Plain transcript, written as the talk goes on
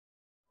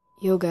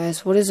Yo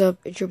guys, what is up?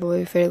 It's your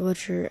boy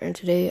FadedGlitcherhd, and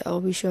today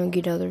I'll be showing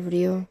you another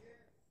video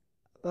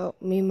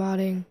about me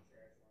modding.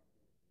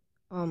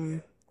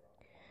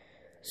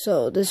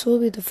 So this will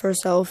be the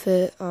first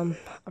outfit. I'll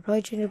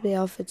probably change up the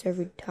outfits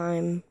every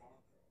time.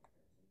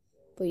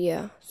 But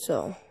yeah,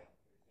 so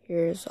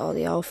here's all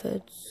the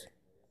outfits.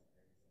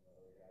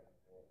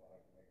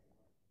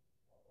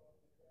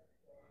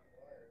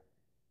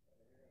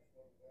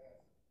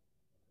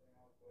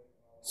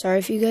 Sorry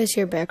if you guys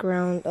hear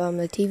background.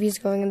 The TV's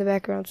going in the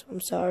background, so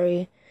I'm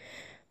sorry.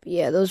 But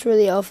yeah, those were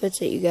the outfits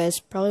that you guys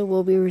probably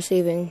will be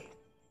receiving.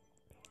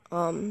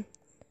 So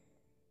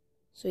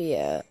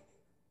yeah,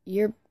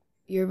 your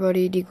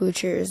buddy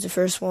DGlitcherhd is the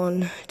first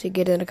one to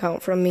get an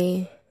account from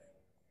me.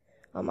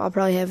 I'll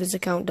probably have his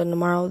account done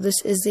tomorrow.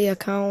 This is the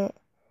account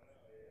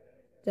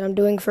that I'm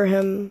doing for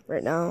him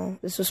right now.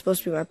 This was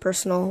supposed to be my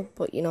personal,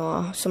 but you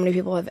know, so many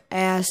people have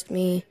asked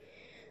me.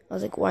 I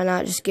was like, why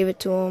not just give it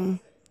to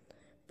him?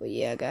 But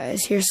yeah,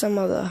 guys, here's some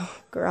of the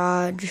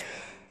garage.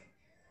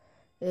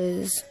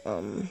 If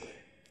you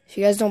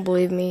guys don't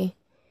believe me,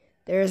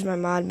 there's my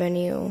mod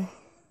menu.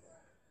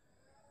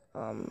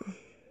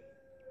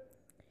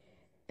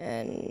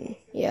 And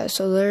yeah,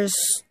 so there's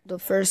the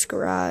first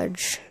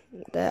garage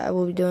that I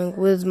will be doing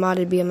with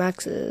modded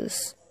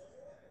BMXs.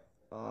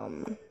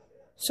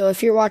 So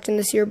if you're watching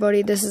this here,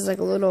 buddy, this is like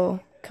a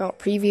little account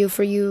preview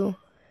for you.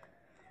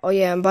 Oh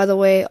yeah, and by the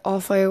way,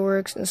 all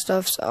fireworks and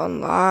stuff's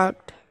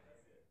unlocked.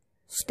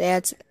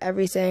 Stats,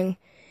 everything.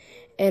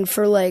 And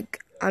for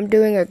I'm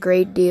doing a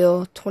great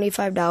deal,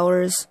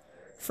 $25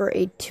 for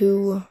a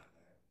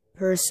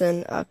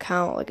 2-person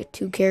account, like a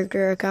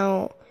 2-character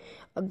account,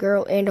 a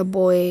girl and a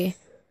boy.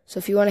 So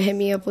if you want to hit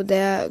me up with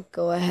that,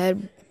 go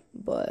ahead,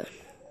 but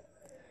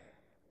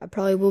I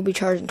probably will be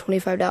charging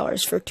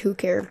 $25 for 2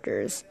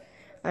 characters.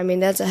 I mean,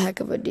 that's a heck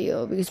of a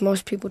deal because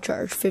most people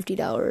charge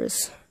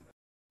 $50.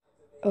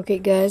 Okay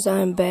guys,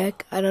 I'm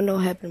back. I don't know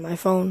what happened to my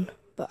phone,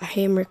 but I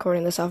am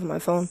recording this off of my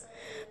phone.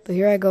 But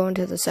here I go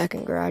into the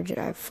second garage that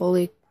I've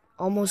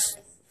almost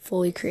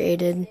fully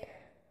created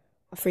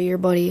for your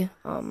buddy.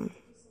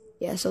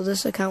 Yeah, so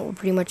this account will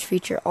pretty much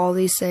feature all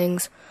these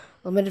things: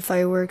 limited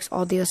fireworks,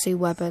 all DLC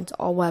weapons,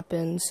 all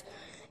weapons,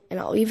 and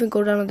I'll even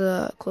go down to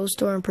the clothes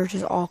store and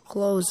purchase all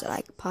clothes that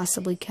I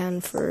possibly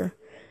can for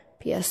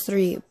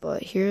PS3.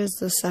 But here's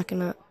the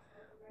second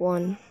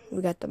one.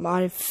 We got the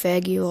modded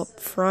Faggy up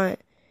front,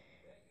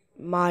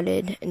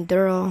 modded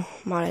Enduro,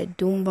 modded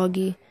Doom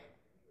Buggy,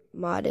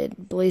 modded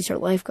Blazer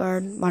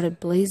Lifeguard, modded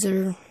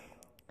Blazer,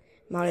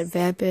 modded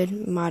Vapid,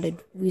 modded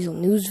Weasel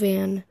News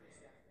Van,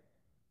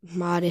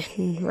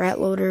 modded Rat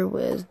Loader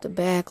with the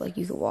back, like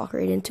you can walk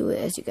right into it,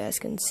 as you guys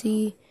can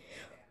see.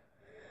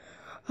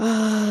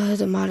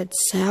 The modded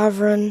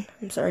Sovereign,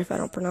 I'm sorry if I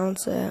don't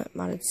pronounce that,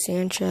 modded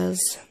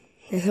Sanchez,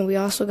 and then we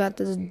also got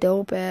this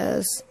dope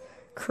ass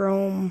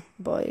Chrome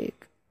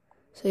bike.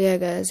 So yeah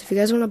guys, if you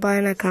guys want to buy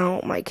an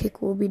account, my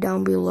Kik will be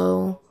down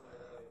below.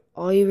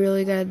 All you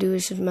really gotta do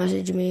is just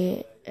message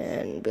me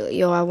and be like,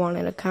 yo, I want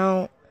an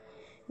account.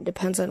 It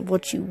depends on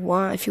what you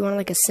want. If you want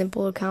like a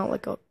simple account,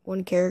 like a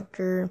 1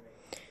 character,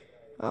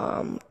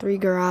 3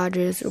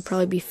 garages, it'll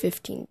probably be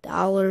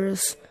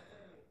 $15.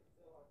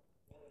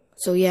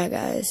 So yeah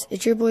guys,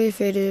 it's your boy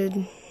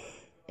Faded,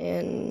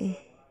 and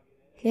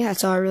yeah,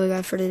 that's all I really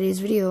got for today's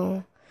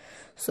video.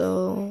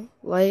 So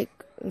like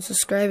and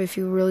subscribe if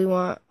you really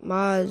want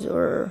mods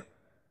or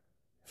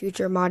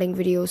future modding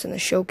videos in the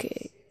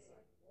showcase.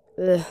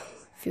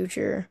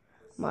 Future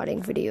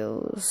modding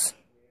videos.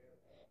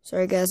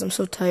 Sorry guys, I'm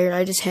so tired.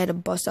 I just had to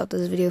bust out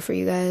this video for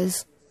you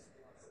guys.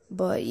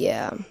 But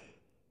yeah.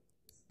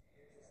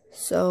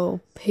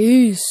 So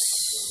peace.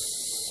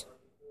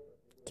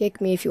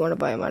 Kick me if you want to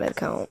buy a modded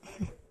account.